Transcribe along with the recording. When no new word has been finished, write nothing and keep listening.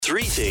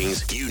3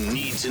 things you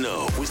need to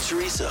know with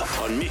Teresa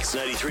on Mix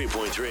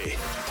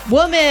 93.3.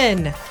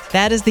 Woman.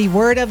 That is the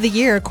word of the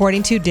year,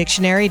 according to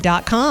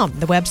dictionary.com.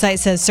 The website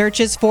says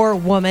searches for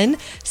woman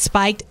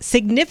spiked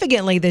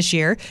significantly this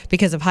year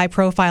because of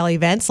high-profile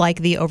events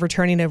like the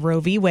overturning of Roe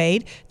v.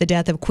 Wade, the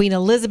death of Queen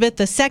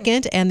Elizabeth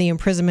II, and the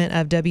imprisonment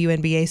of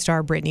WNBA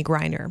star Brittany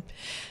Griner.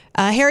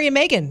 Harry and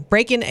Meghan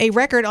breaking a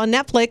record on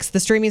Netflix. The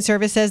streaming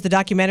service says the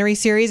documentary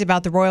series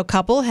about the royal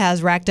couple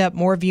has racked up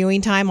more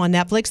viewing time on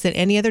Netflix than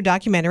any other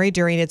documentary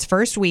during its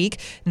first week.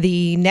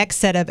 The next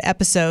set of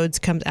episodes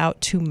comes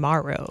out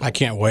tomorrow. I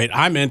can't wait.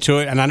 I'm into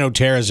it, and I know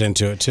Tara's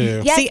into it,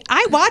 too. Yeah. See,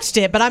 I watched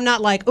it, but I'm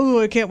not like,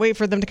 I can't wait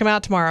for them to come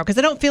out tomorrow, because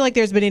I don't feel like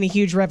there's been any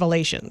huge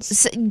revelations.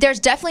 So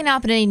there's definitely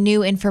not been any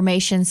new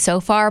information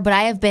so far, but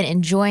I have been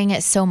enjoying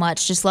it so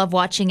much. Just love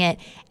watching it.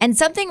 And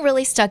something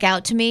really stuck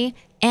out to me.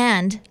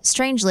 And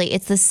strangely,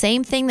 it's the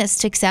same thing that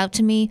sticks out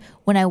to me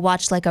when I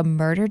watch like a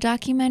murder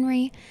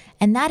documentary.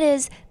 And that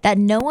is that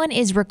no one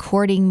is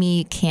recording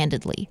me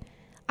candidly.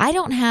 I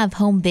don't have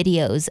home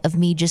videos of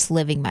me just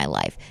living my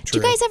life.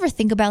 True. Do you guys ever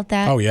think about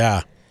that? Oh,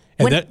 yeah.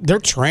 And they're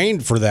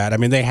trained for that. I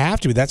mean, they have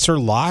to. That's their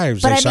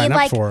lives they sign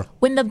up for.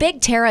 When the big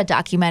Tara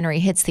documentary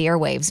hits the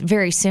airwaves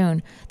very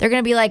soon, they're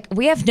going to be like,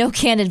 we have no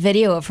candid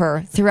video of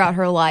her throughout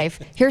her life.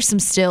 Here's some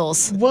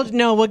stills.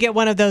 We'll get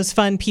one of those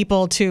fun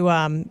people to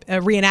a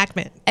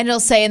reenactment. And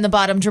it'll say in the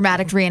bottom,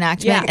 dramatic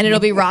reenactment, and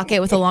it'll be Rocket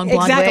with a long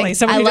blonde exactly. wig.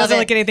 Someone who doesn't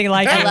look anything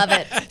like I him. love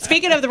it.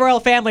 Speaking of the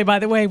royal family, by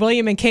the way,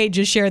 William and Kate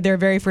just shared their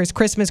very first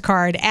Christmas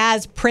card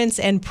as Prince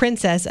and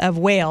Princess of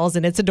Wales,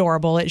 and it's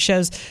adorable. It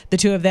shows the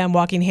two of them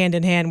walking hand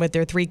in hand with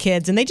their 3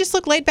 kids, and they just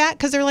look laid back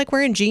because they're like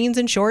wearing jeans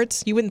and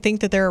shorts. You wouldn't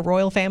think that they're a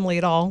royal family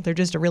at all. They're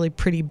just a really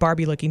pretty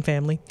Barbie-looking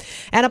family.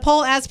 And a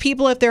poll asked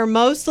people if they're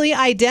mostly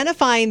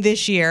identifying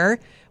this year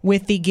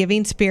with the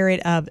giving spirit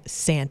of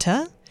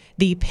Santa,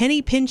 the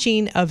penny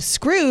pinching of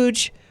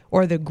Scrooge,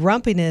 or the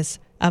grumpiness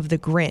of the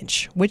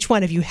Grinch. Which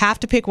one, if you have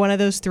to pick one of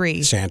those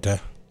 3?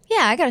 Santa.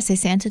 Yeah, I got to say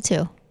Santa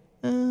too.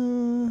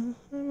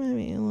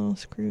 Maybe a little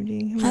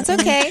Scroogey. That's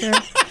okay.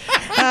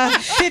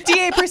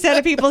 58%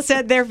 of people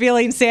said they're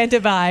feeling Santa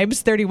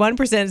vibes.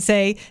 31%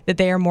 say that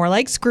they are more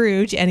like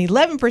Scrooge, and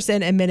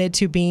 11% admitted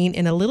to being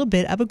in a little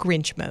bit of a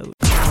Grinch mode.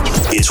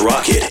 It's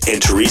Rocket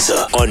and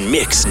Teresa on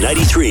Mix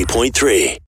 93.3.